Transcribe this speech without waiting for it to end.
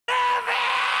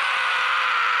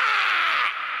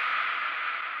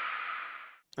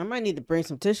I might need to bring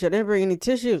some tissue. I didn't bring any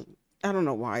tissue. I don't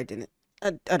know why I didn't.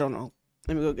 I don't know.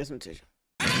 Let me go get some tissue.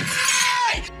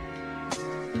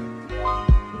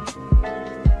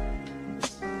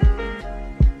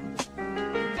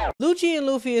 Lucci and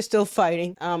Luffy is still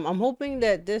fighting. I'm hoping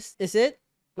that this is it,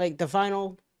 like the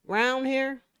final round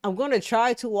here. I'm gonna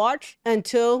try to watch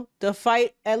until the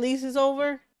fight at least is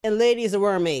over. And lady is a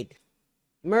mermaid.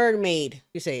 Mermaid.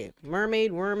 You say it.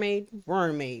 Mermaid, mermaid,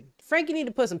 mermaid. Frankie need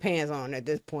to put some pants on at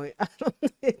this point. I don't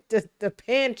the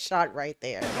pants shot right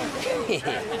there.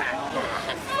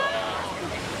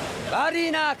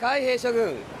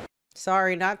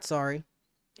 Sorry, not sorry.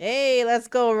 Hey, let's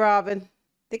go, Robin.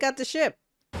 They got the ship.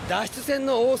 Yeah.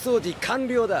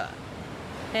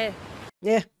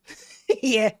 Yeah.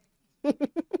 Yeah.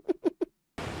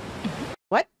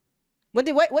 What?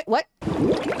 What?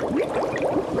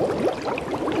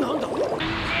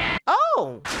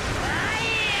 Oh!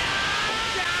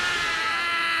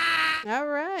 All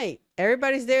right.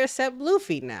 Everybody's there except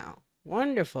Luffy now.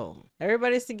 Wonderful.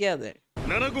 Everybody's together. Oh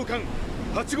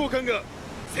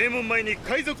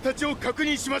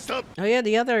yeah,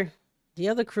 the other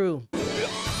crew.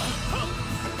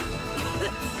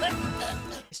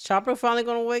 Is Chopper finally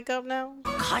gonna wake up now?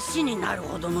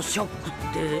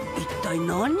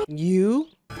 You?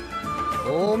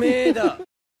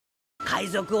 海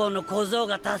賊王の小僧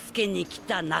が助けに来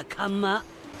た仲間、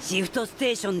シフトス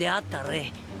テーションであった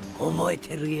例、覚え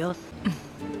てるよ。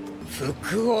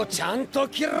服をちゃんと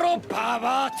着ろ、バ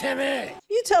バアてめえ。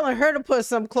 You telling her to put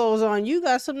some clothes on? You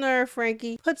got some nerve,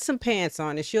 Frankie. Put some pants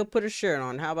on and she'll put a shirt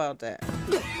on. How about that?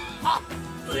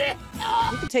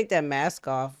 You can take that mask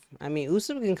off. I mean,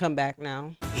 Usopp can come back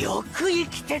now. よく生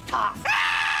きてた。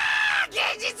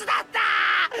現実だった。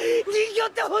人魚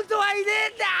って本当はいね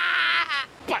えんだ。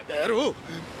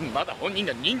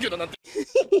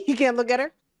 You can't look at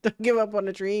her? Don't give up on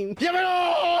the dream.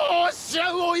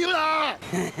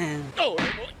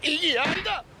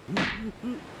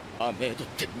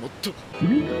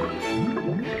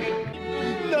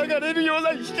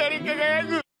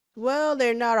 Well,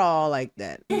 they're not all like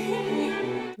that.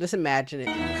 Just imagine it.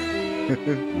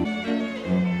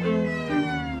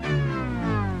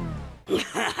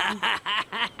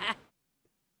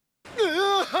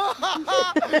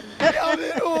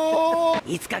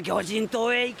 いつか魚人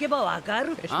島へ行けばわか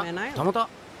る。あ、たまた。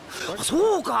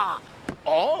そうか。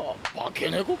ああ、化け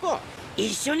猫か。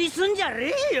一緒に住んじゃ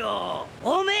ねえよ。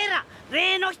おめえら、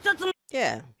例の一つも。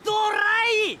Yeah. ドラ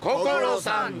イ。心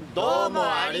さん、どうも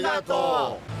ありが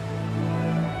と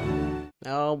う。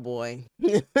 Oh boy.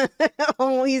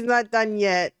 Oh, he's not done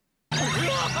yet.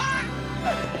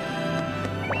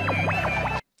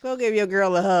 Go give your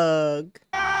girl a hug.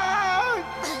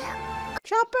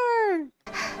 Chopper!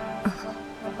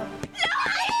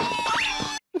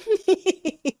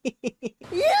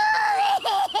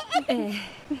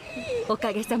 お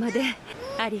かげさまで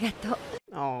ありがとう。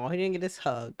 Oh, he didn't get his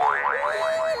hug.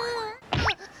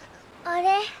 あ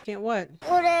れ Can't what?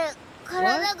 俺、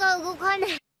体が動かね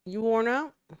え。 You worn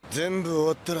out? 全部終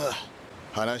わったら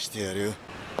話してやるよ。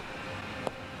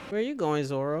 Where are you going,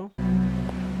 Zoro?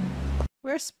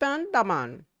 Where's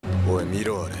Spandaman? おい見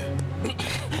ろあれ。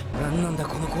なんなんだ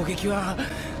この攻撃は。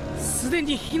すで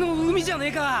に火の海じゃね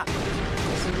えか。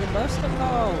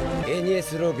エニエ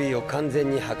スロビーを完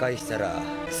全に破壊したら、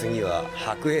次は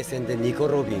白兵戦でニコ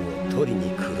ロビンを取り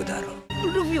に来るだろう。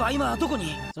ルフィは今どこ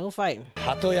に？ No fighting.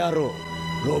 鳩野郎、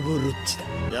ロブルッチ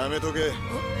だ。やめとけ。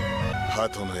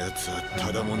鳩のやつは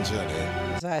ただもんじゃね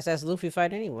え。Besides, that's Luffy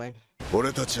fight anyway.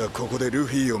 俺たちはここでル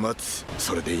フィを待つ。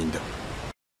それでいいんだ。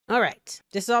 Alright,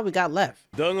 this is all we got left.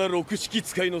 だが六式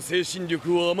使いの精神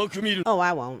力を甘く見る。 Oh,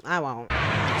 I won't.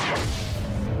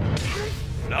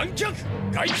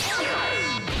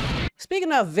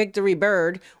 Speaking of Victory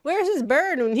Bird, where's his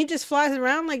bird? And he just flies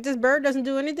around like this bird doesn't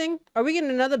do anything? Are we getting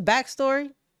another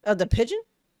backstory of the pigeon?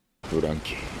 フラン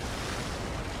キー、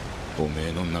おめ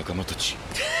えの仲間たち。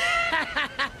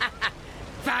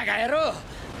バカ野郎、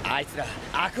あいつら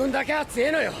悪運だけは強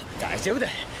えのよ。大丈夫だ、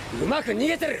うまく逃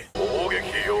げてる。攻撃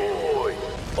よーい。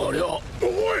ありゃ、おい、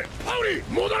パウリ、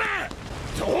戻れ。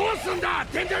どうすんだ、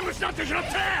天然虫なんて拾って。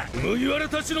麦わら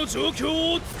たちの状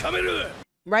況をつかめる。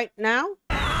Right now?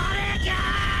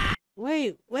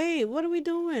 Wait, what are we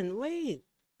doing? Wait.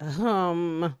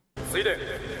 ついで、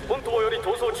本島より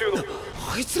逃走中の。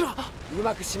あいつら、う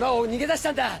まく島を逃げ出し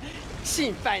たんだ。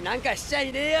心配なんかしちゃ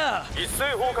いねえよ。一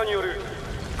斉放火による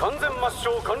完全抹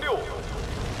消完了。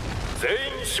全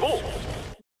員死亡。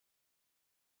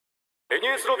エニ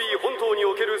エスロビー本島に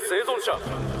おける生存者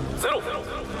ゼロ。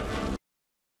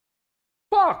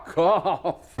Fuck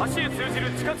off! 橋へ通じ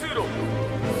る地下通路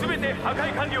すべて破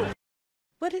壊完了。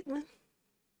What?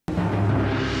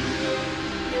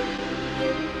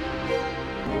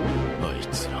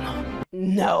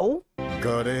 No.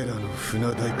 ガレーラの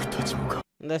船大工たちもか。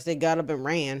 Unless they got up and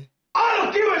ran. I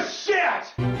don't give a shit!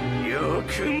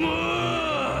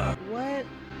 What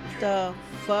the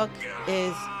fuck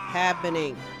is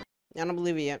happening? I don't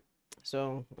believe it yet.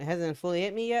 So it hasn't fully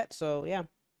hit me yet. So yeah.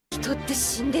 人って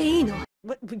死んでいいの？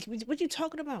 What you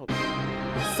talking about?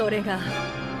 それが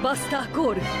バスターコ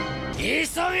ール。急げ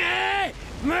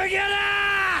麦わ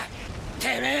ら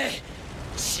てめえ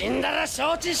死んだら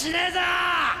承知しねえぞ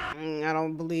I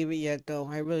don't believe it yet though.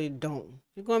 I really don't.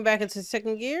 You're going back into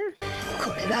second gear?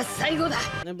 これが最後だ。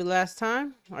 That'll be last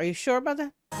time? Are you sure about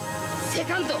that? セ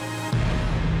カンド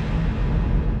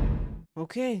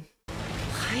Okay.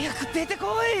 早く出て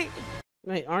こい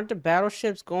Wait, aren't the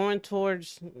battleships going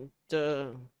towards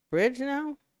the bridge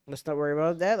now? Let's not worry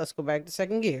about that. Let's go back to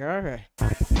second gear. All right. ジ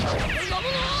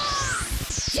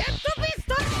ェットピス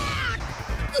トル！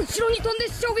後ろに飛んで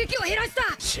衝撃を減らした。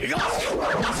違う。ジェッ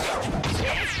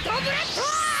トブレッ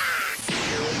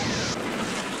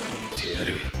てや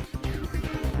る。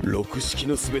六式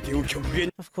のすべてを極限。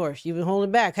 Of course, you've been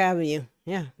holding back, haven't you?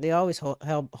 Yeah, they always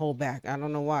hold back. I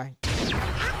don't know why.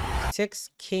 6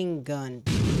 King Gun.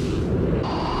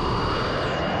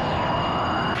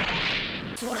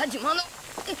 空島の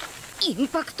イン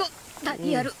パクトダ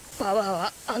ニアル、パワー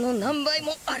はあの何倍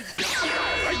もある。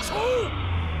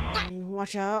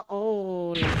 Watch out.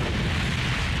 Oh.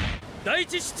 第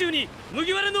一支柱に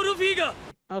麦わらのルフィが。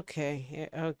 Okay,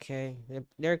 okay.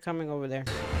 They're coming over there.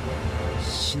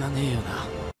 死なねえよな。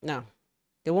 No.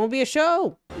 There won't be a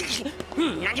show.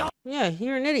 Yeah,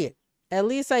 you're an idiot. At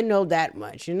least I know that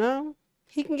much, you know?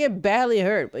 He can get badly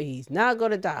hurt, but he's not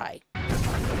gonna die.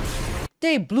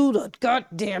 They blew the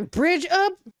goddamn bridge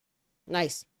up?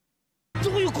 Nice.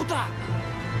 どういうことだ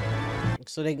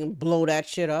So they can blow that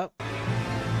shit up? 橋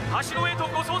の上と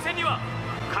護送船には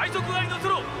海賊狩りのゾ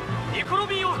ロニコロ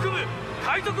ビンを含む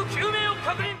海賊9名を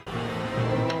確認。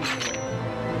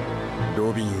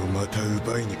ロビンをまた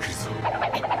奪いに来るぞ。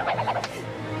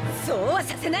そうは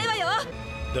させないわよ。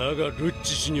だがルッ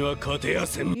チ氏には勝てや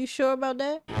せん。 You sure about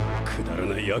that? くだら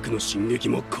ない悪の進撃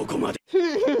もここまで。 I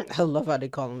love how they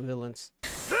call them villains. ル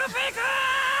フィ君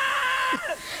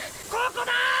ここ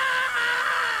だ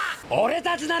俺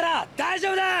たちなら大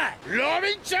丈夫だロ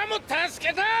ビンちゃんも助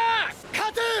けた。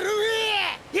勝てルフ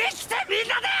ィ生きてみん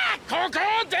なでここを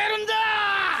出るんだ。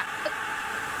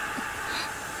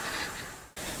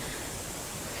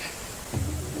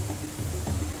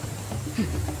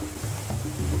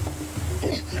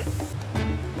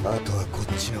あとはこっ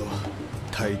ちの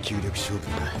耐久力勝負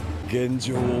だ。現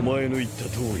状お前の言った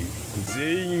通り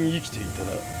全員生きていた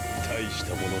ら大した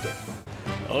ものだ。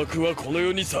悪はこの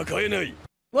世に栄えない。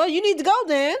 Well, you need to go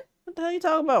then. What the hell are you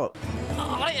talking about?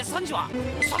 あれサンジは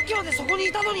さっきまでそこに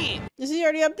いたのに Is he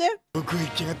already up there? よく行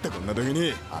きやがったこんな時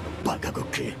に。あのバカゴッ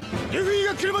ケ。ルフィ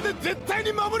が来るまで絶対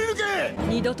に守り抜け。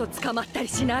二度と捕まったり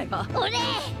しないわ。俺動け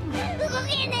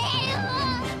ねえよ。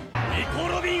ニコ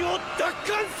ロビンを奪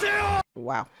還せよ。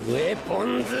 Wow. ウェポ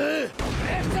ンズレ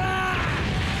フタ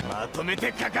まとめ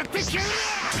てかかってきやがれ。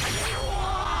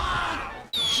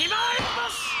決まりま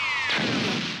す。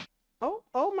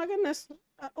 Oh my goodness.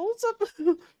 What's up?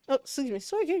 Oh, excuse me.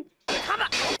 Sorry.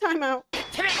 Time out.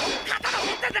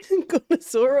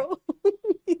 Gonazoro.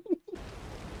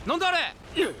 なんだあれ。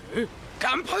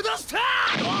ガンパウダースター。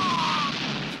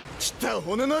ちった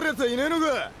骨のあるやつはいねえの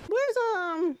か。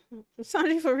 Where's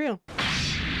Sanji for real?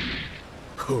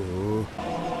 ほう。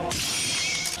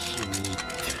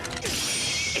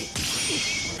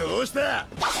どうした。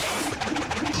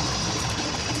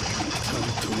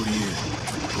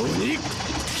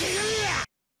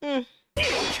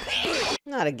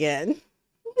Not again.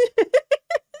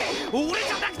 俺じ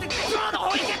ゃなくてゾロの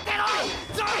方に決定の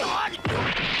ゾロの方に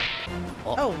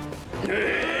Oh.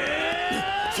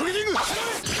 ソリキング。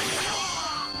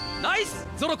ナイス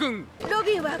ゾロ君。ロ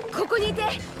ビンはここにいて。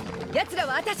奴ら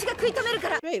は私が食い止めるか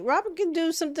ら。 Wait, Robin can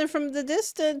do something from the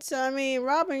distance. I mean,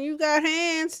 Robin, you got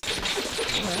hands.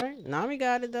 All right, Nami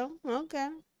got it though. Okay.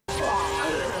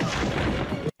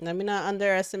 Let me not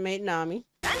underestimate Nami.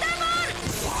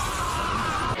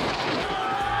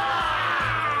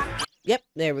 Yep,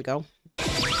 there we go.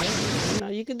 No,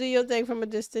 you can do your thing from a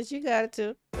distance. You got it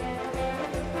too.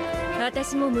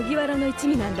 私も麦わらの一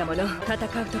味なんだもの。戦う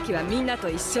時はみんなと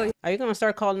一緒よ。 Are you gonna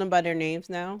start calling them by their names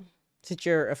now? Since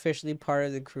you're officially part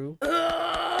of the crew.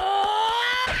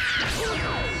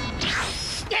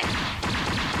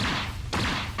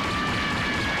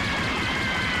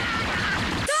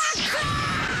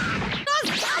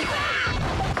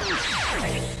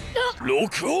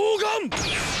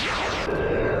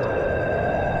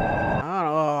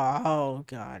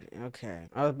 God. Okay.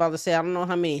 I was about to say, I don't know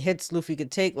how many hits Luffy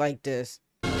could take like this.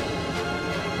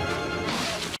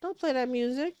 Don't play that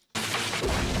music.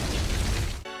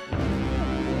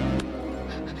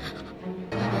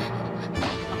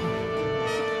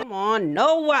 Come on,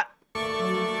 no what?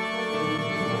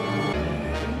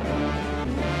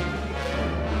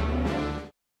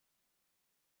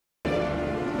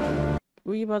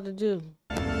 What are you about to do?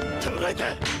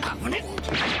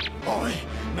 おい、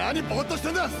何ぼーっとし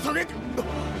てんだ、そげ。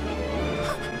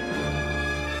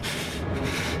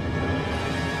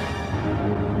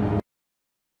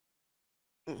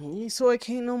He Soy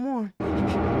King no more.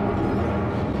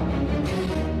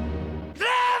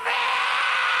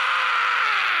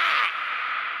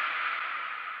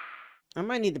 I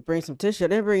might need to bring some tissue. I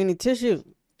didn't bring any tissue.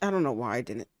 I don't know why I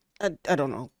didn't. I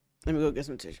don't know. Let me go get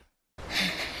some tissue.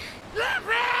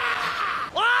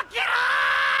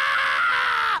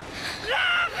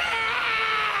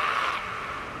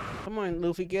 Come on,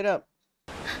 Luffy, get up.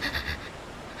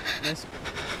 Nice.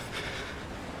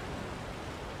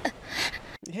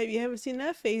 Hey, you haven't seen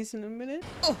that face in a minute.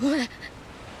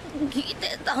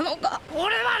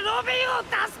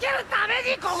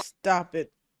 Stop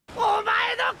it.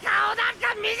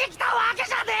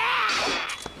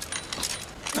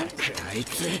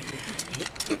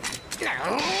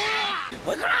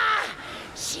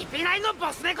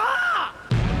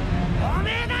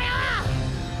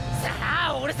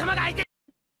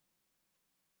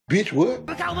 Bitch, what?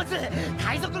 部下を持つ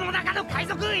海賊の中の海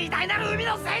賊偉大なる海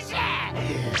の戦士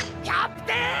キャプ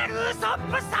テンウソッ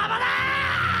プ様だ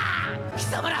貴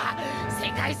様ら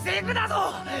世界征服だ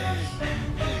ぞ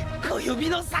小指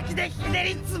の先でひね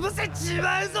り潰せち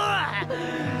まうぞ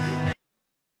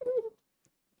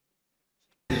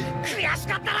悔し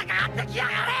かったらかかってきや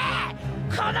がれ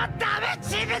このダメ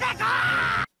チビ猫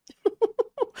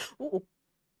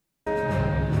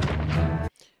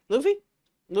Luffy?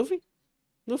 Luffy?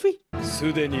 Luffy?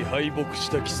 すでに敗北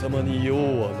した貴様に用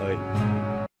はない。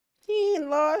 He ain't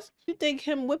lost. You think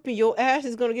him whipping your ass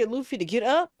is gonna get Luffy to get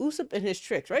up? Usopp and his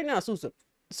tricks. Right now it's Usopp.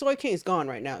 Soy King's gone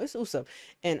right now. It's Usopp.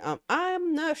 And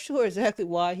I'm not sure exactly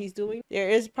why he's doing. There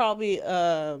is probably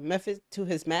a method to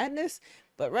his madness.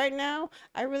 But right now,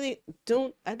 I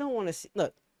don't want to see.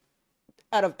 Look,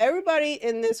 out of everybody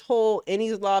in this whole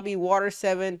Enies lobby, Water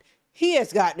 7, he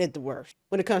has gotten it the worst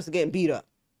when it comes to getting beat up.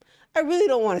 I really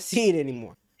don't want to see it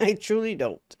anymore. I truly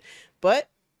don't. But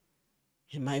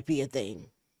it might be a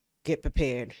thing. Get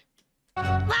prepared.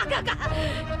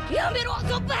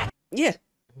 Yeah.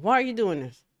 Why are you doing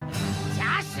this?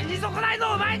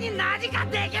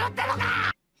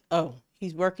 Oh,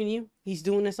 he's working you? He's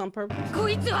doing this on purpose?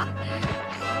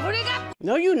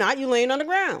 No, you're not. You're laying on the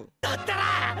ground.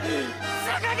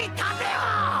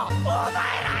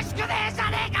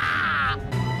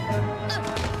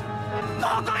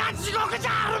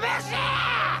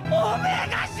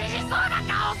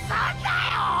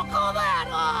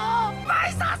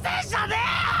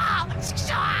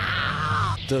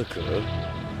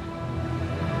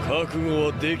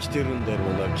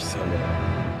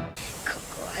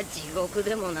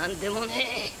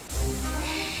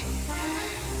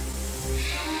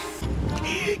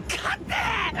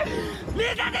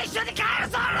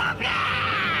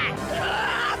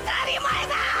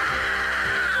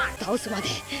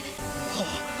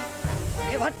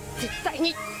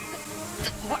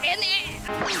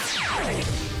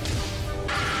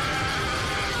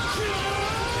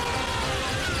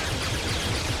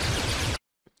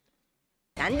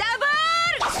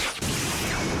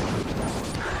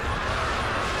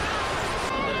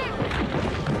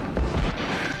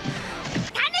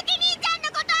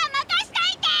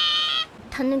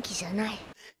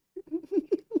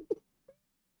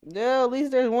 Yeah, at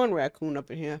least there's one raccoon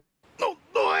up in here.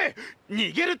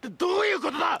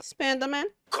 Spanda man.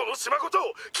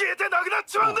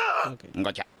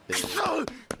 Okay.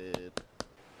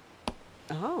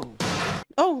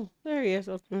 Oh, there he is.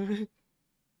 What's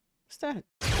that?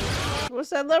 What's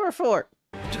that lever for?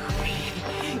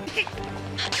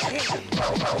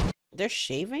 They're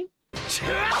shaving?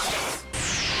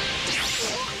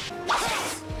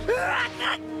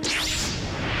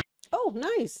 Oh,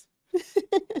 nice.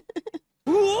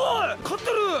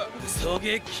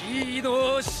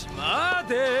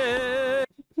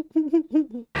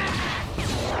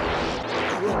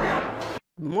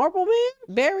 Marble man?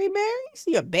 Berry berries?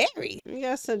 You a berry? We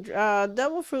got some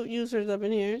devil fruit users up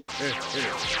in here.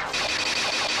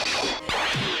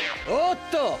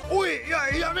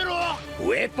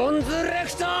 Weapons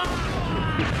Rector!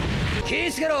 気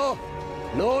ぃつけろ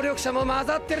能力者も混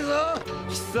ざってるぞ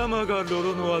貴様がロ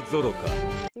ロノアゾロか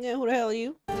Yeah, who the hell are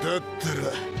you? だった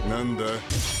らなんだ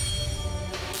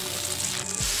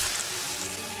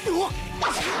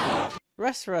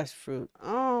Rust fruit.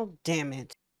 Oh, damn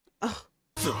it. Oh.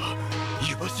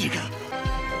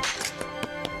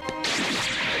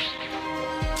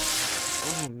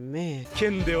 Oh, man.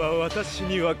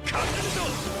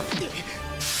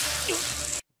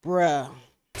 Bruh.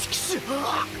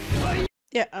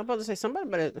 Yeah, I'm about to say somebody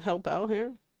better help out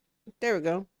here. There we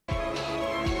go.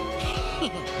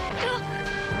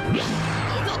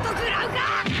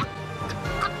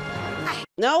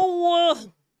 No!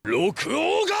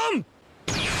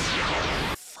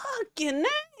 Fucking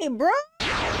name, bro!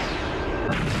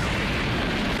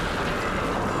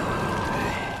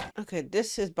 Okay,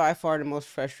 this is by far the most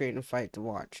frustrating fight to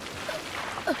watch.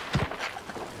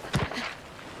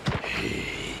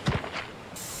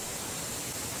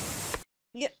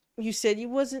 Yeah, you said you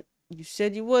wasn't. You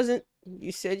said you wasn't.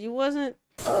 You said you wasn't.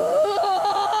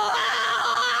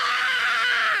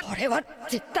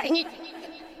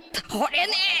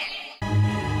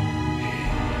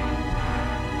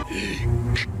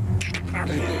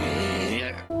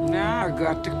 Now I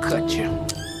got to cut you.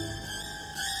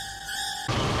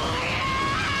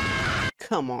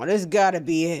 Come on, this gotta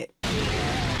be it.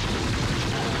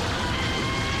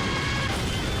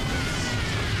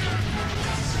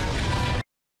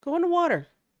 Go in the water.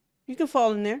 You can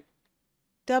fall in there.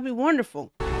 That'll be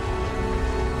wonderful.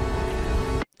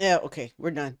 Yeah, okay,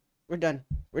 we're done. We're done.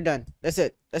 We're done. That's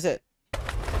it. That's it.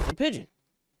 A pigeon.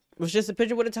 It was just a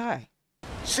pigeon with a tie.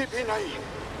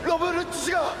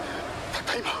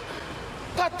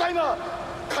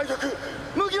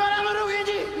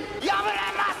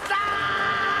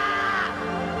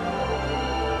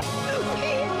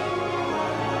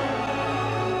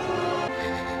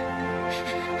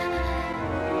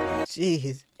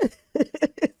 Jeez.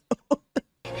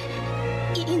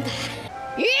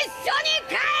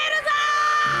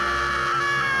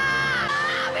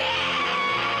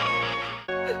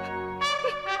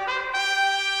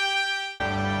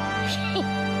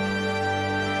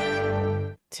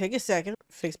 Take a second,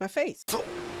 fix my face.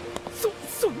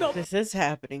 This is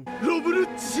happening.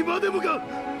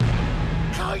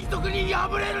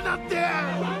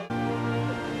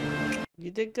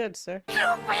 You did good, sir.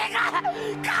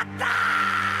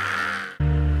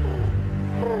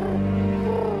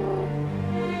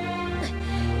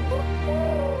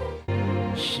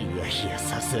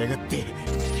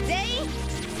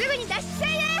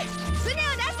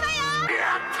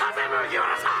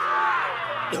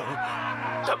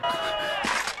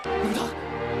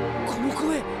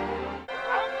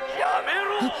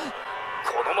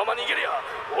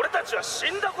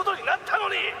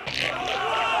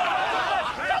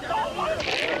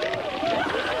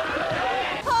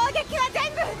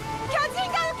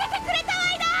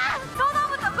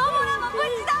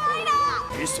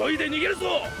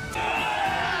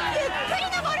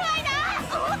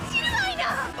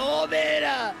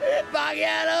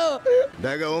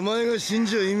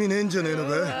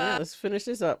 Let's finish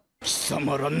this up.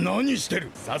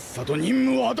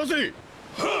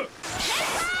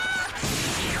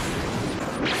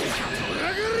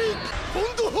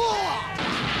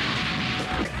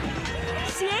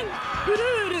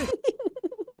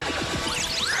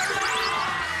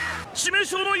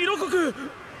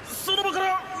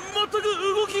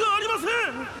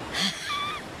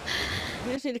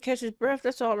 He just need to catch his breath,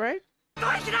 that's all right.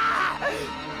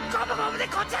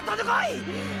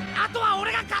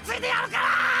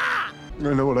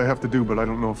 I know what I have to do, but I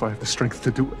don't know if I have the strength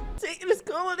to do it. Taking his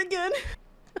calling again.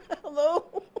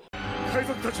 Hello?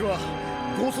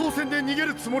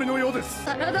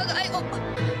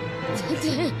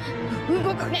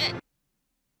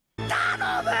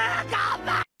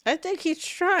 I think he's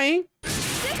trying.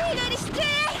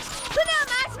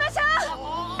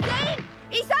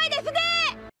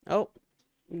 Oh,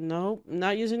 no,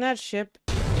 not using that ship.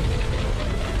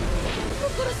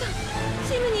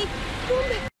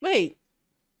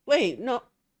 Wait, no.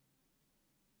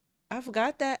 I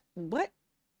forgot that. What?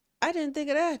 I didn't think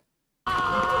of that.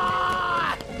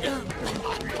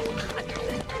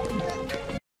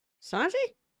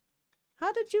 Sanji?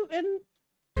 How did you end?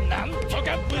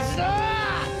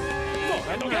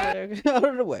 Out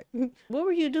of the way. What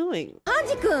were you doing?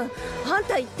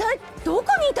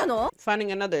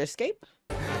 Finding another escape?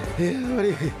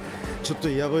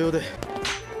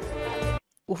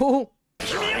 Ooh.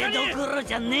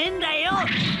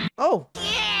 Oh.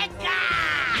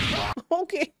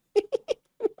 Okay.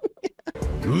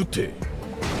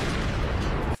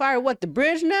 Fire what, the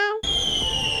bridge now?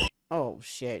 Oh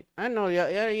shit. I know y'all,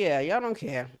 yeah, y'all don't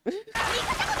care.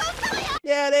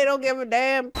 Yeah, they don't give a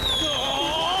damn.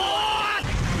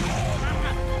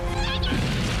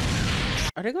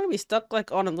 Are they gonna be stuck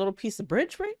like on a little piece of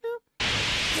bridge right now?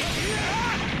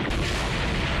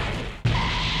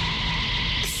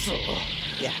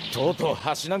 Yeah. とうとう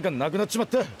橋なんかなくなっちまっ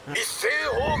た。一斉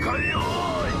崩壊よ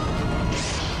ーい。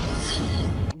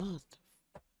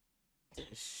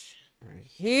 Right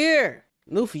here.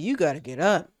 Luffy, you gotta get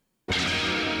up.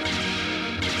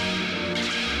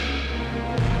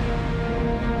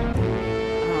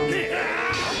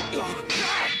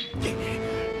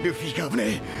 ルフィが危ね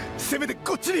え。せめて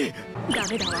こっちに。ダ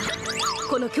メだわ。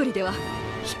この距離では引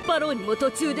っ張ろうにも途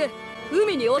中で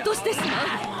海に落としてしまう。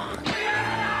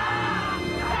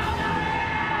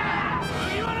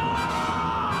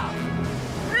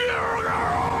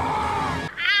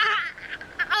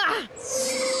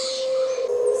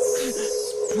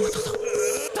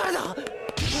誰だ。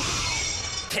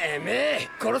てめえ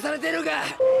殺されてるか。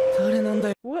誰なんだ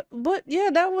よ。 What? But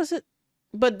yeah, that was it.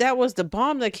 But that was the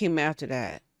bomb that came after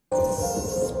that.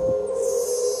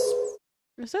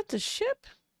 Is that the ship?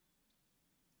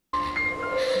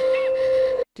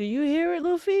 Do you hear it,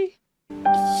 Luffy?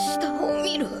 下を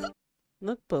見る。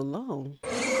 Look below. や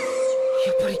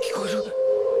っぱり聞こえる。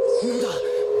なんだ。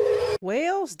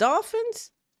 Whales?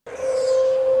 Dolphins?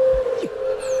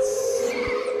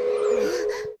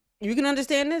 You can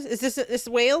understand this? Is this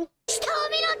whale? 下を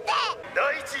見ろって。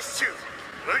第一種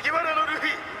麦わらのルフィ。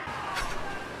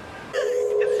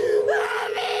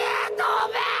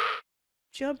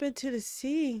 Jump into the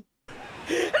sea.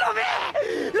 ルフ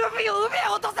ィを海へ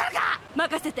落とせるか。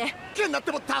任せて。剣になっ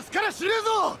ても助からしねえ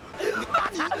ぞ。ま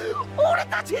た俺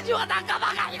たちには仲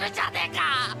間がいるじゃねえ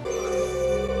か。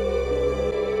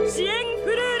支援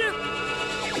フルール。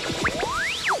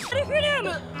フリウム。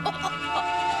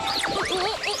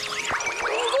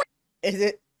Is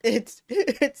it? It's.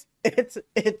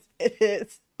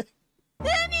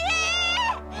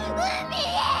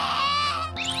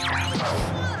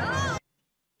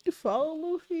 You follow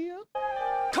Luffy up?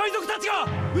 海賊たちが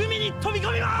海に飛び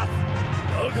込みます。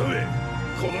バカめ、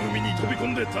この海に飛び込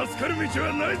んで助かる道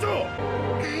はないぞ。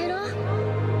帰ろ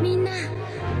う、みんな。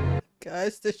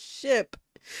 Guys, the ship.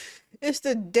 It's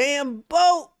the damn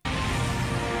boat. ま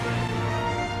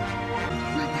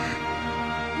た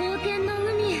冒険の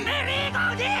海へ。メリーゴ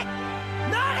ーに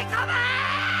乗り込め。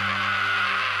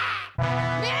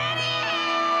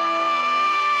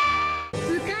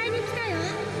迎えに来たよ。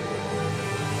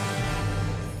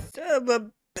 Son of a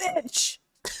bitch.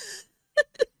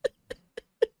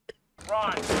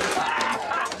 Right.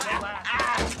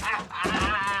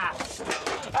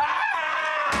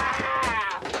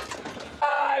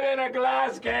 I'm in a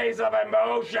glass case of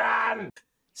emotion.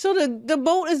 So the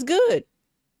boat is good.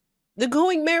 The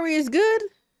Going Merry is good?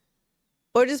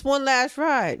 Or just one last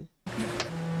ride?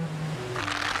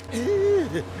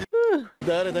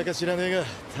 誰だか知らねえ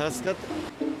が助かった。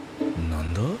な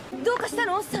んだ。どうかした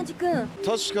の、サンジ君。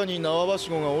確かに縄ばし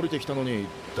ごが降りてきたのに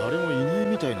誰もいねえ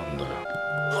みたいなんだ。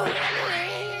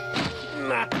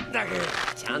まったく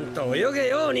ちゃんと泳げ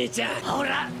よお兄ちゃん。ほ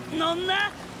ら乗ん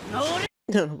な乗れ。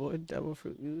 No, boy, double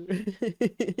fruit.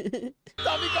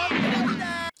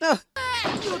 Oh.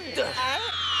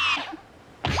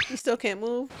 He still can't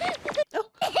move. Oh.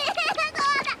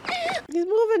 He's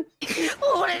moving.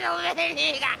 俺のメ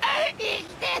リーが生き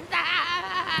てんだ。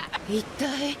一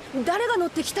体誰が乗っ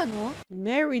てきたの？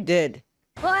 Mary did.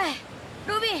 おい、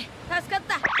ルビー、助かっ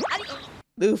た。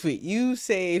Luffy, you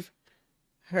save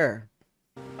her.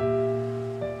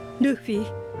 ルフィ、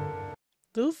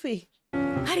 Luffy,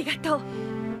 ありがとう。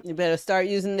 you better start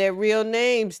using their real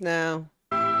names now.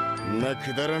 な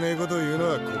くだらねえことを言うの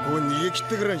はここを逃げ切っ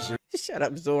てからにしろ。 Shut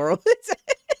up, Zoro.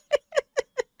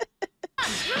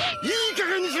 いい加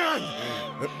減にしろ。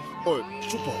おい、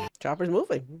チョッパー。 Chopper's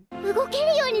moving. 動ける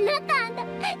ようになったんだ。そ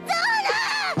うだ。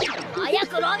早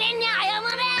くロビンに謝れ。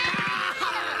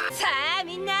さあ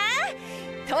みんな、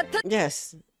とっと。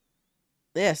 Yes.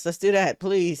 Yes, let's do that,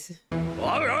 please.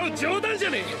 おい冗談じゃ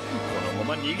ねえ。この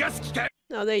まま逃がす気か。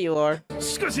 Oh, there you are.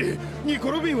 しかしニ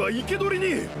コ・ロビンは生け捕り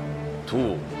に。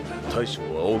と大将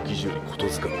は青木中にこと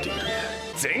づかっている。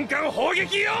全艦砲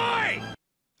撃よい。 I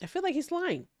feel like he's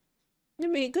lying. I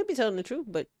mean, he could be telling the truth,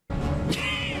 but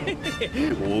大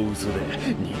嘘だ。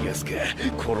逃がすか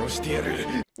殺してやる。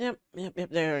 yep,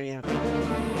 there, yeah.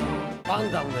 パ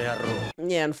ンダムの野郎。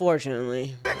 Yeah,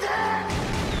 unfortunately.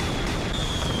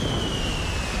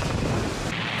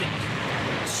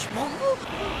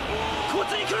 こっ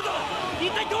ちに来るぞ。一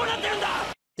体どうなってるんだ。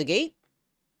 The gate?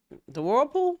 The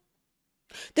whirlpool?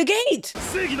 The gate!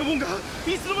 正義の門が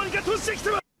いつの間にか閉じてき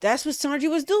たわ。 That's what Sanji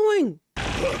was doing. バ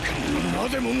カな、ま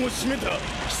で門を閉めた。貴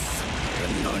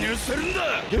様何をしてるんだ。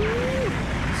想像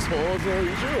以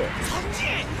上。サンジ、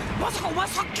まさかお前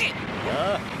さっき。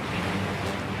ああ、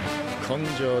根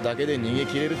性だけで逃げ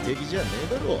切れる敵じゃね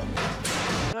えだろ。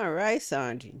 Alright,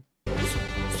 Sanji.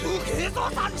 すげえぞ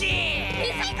サンジ。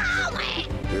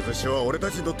手寿司は俺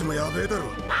たちにとってもやべえだろ。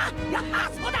そ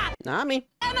うだ。 Nami.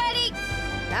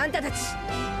 あんたたち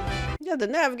You got the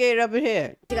navigator up in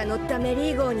here. が乗ったメ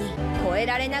リー号に越え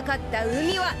られなかった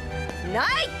海はな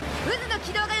い。渦の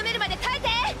軌道が読めるまで耐えて。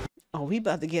 Oh, we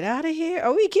about to get out of here?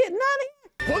 Are we getting out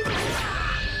of here?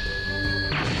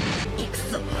 く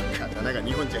そ、刀が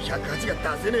2本じゃ108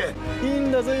が出せねえ。いい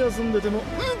んだぜ、休んでても。ん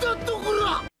だとこ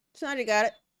ら。 Sanji got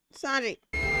it. Sanji.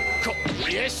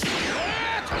 よし。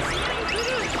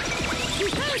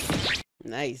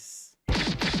 Nice.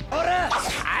 ほら、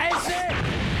返せ。よ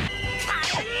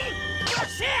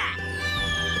し。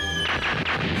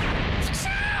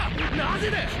な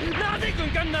ぜだ。なぜ軍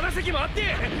艦7隻もあっ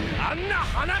てあんな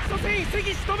鼻くそ船1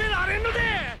隻仕留められんので。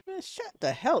 Shut the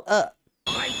hell up.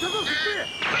 はい、どこ行く。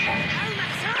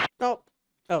 Oh.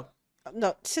 Oh.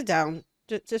 No, sit down.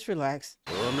 Just relax.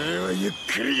 おめえはゆっ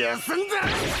くり休んだ。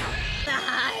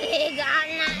あれが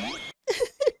ない。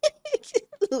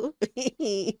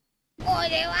 Luffy.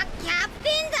 俺はキャプテ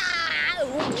ンだ。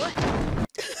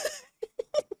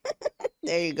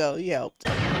 There you go. You helped.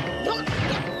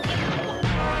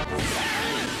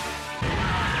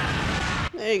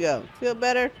 There you go. Feel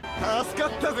better? 助か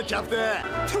ったぜ、キャプテン。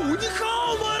鬼か、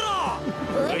お前ら。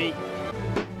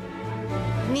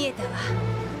見えたわ。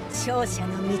勝者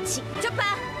の道。チョッパ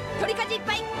ー、取り舵いっ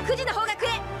ぱい。9時の方角へ。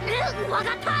わ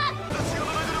かった。私が流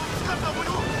れを掴んだもの。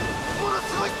ものす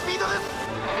ごいスピードです。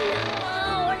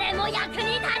俺も役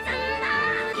に立つんだ。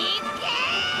行け。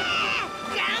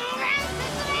ガンガン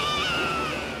進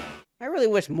め。 I really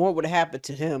wish more would have happened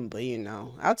to him, but you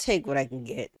know, I'll take what I can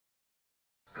get.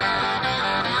 あ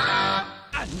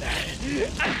ん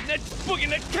なちっぽけ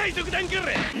な海賊団から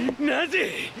な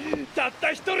ぜたっ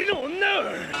た一人の女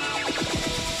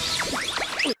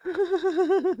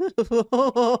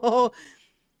を。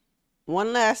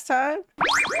 One last time.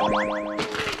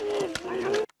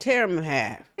 Tear him in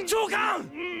half. 長官。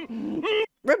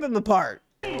 Rip him apart.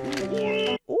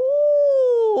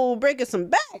 Ooh, breaking some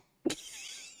back.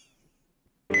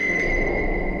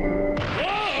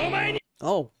 お前に。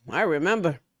 Oh, I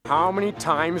remember. How many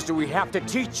times do we have to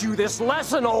teach you this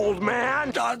lesson, old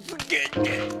man?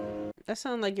 That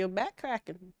sounds like your back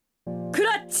cracking. ク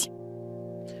ラッチ。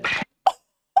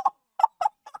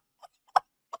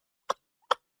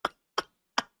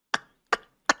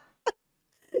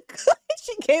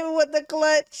 She came in with the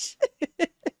clutch.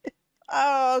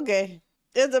 Oh, okay.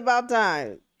 It's about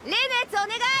time. 例のやつお願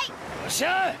い。よっし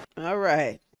ゃ。 All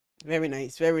right. Very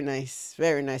nice. Very nice.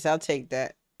 Very nice. I'll take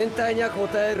that. 全体には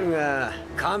答えるが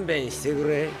勘弁してく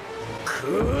れ。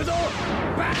空洞。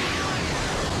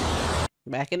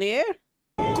 Back in the air?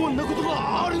 こんなこと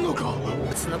があるのか。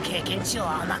その経験値を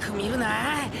甘く見る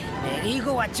な。メリー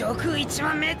号は上空1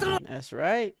万メートル。 That's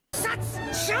right. シュッ煙出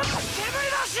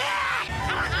し。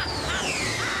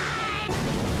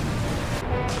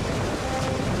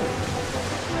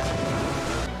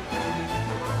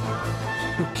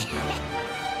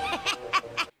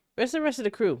 Where's the rest of the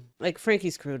crew? Like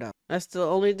Frankie's crew, though. That's the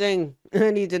only thing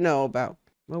I need to know about.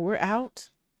 But we're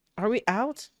out. Are we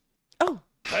out? Oh,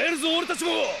 帰るぞ俺たちも。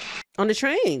 on the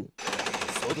train.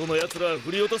 外の奴ら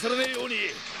振り落とされねえように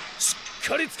しっ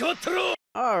かり捕まってろ。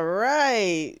 All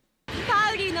right.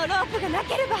 パウリーのロープがな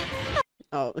ければ。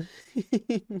 Oh. お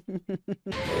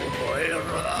前ら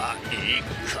いい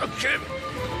かけ。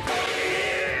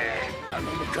頼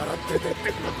むから出てってく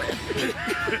れ。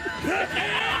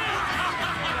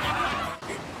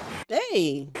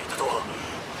 Hey.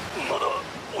 まだ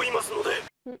追いますので。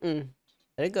 Mm-mm.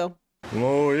 Let it go.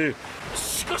 もういい。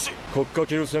しかし国家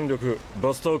級戦力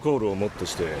バスターコールをもって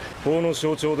して法の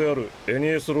象徴であるエニ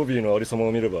エスロビーのありさま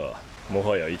を見ればも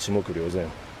はや一目瞭然。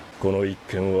この一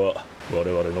件は我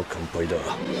々の乾杯だ。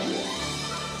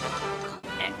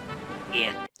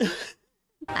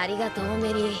ありがとう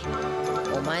メリ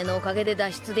ー。お前のおかげで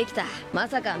脱出できた。ま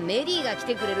さかメリーが来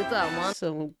てくれるとは思わん。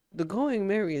 So the going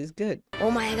merry is good.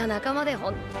 お前が仲間で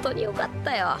本当によかっ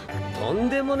たよ。とん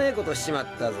でもねえことしちまっ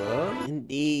たぞ。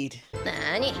 Indeed.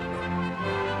 なに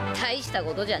大した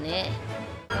ことじゃね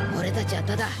え。俺たちは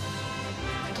ただ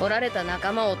取られた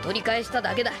仲間を取り返した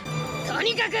だけだ。と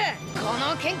にかくこ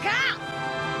の喧嘩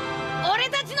俺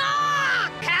たちの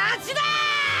勝ちだ。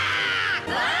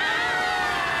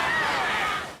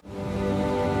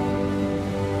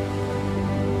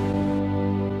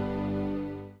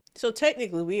 So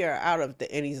technically, we are out of the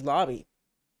Enies lobby.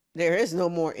 There is no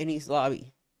more Enies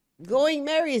lobby. Going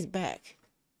Mary is back.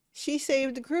 She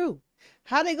saved the crew.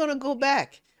 How they gonna go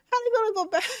back? How they gonna go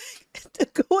back to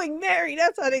Going Mary?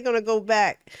 That's how they gonna go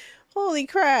back. Holy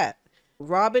crap.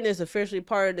 Robin is officially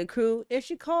part of the crew, and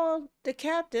she called the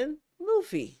captain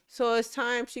Luffy. So it's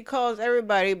time she calls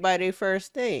everybody by their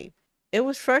first name. It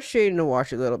was frustrating to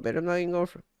watch a little bit. I'm not even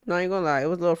gonna lie. It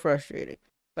was a little frustrating.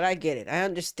 But I get it. I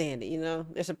understand it, you know?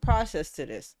 There's a process to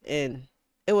this. And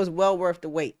it was well worth the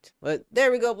wait. But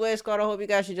there we go, Blaze Squad. I hope you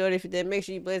guys enjoyed it. If you did, make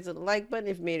sure you blaze the like button.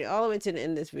 If you made it all the way to the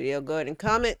end of this video, go ahead and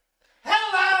comment.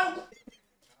 Hello!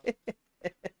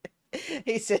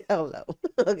 He said hello.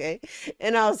 Okay.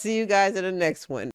 And I'll see you guys in the next one.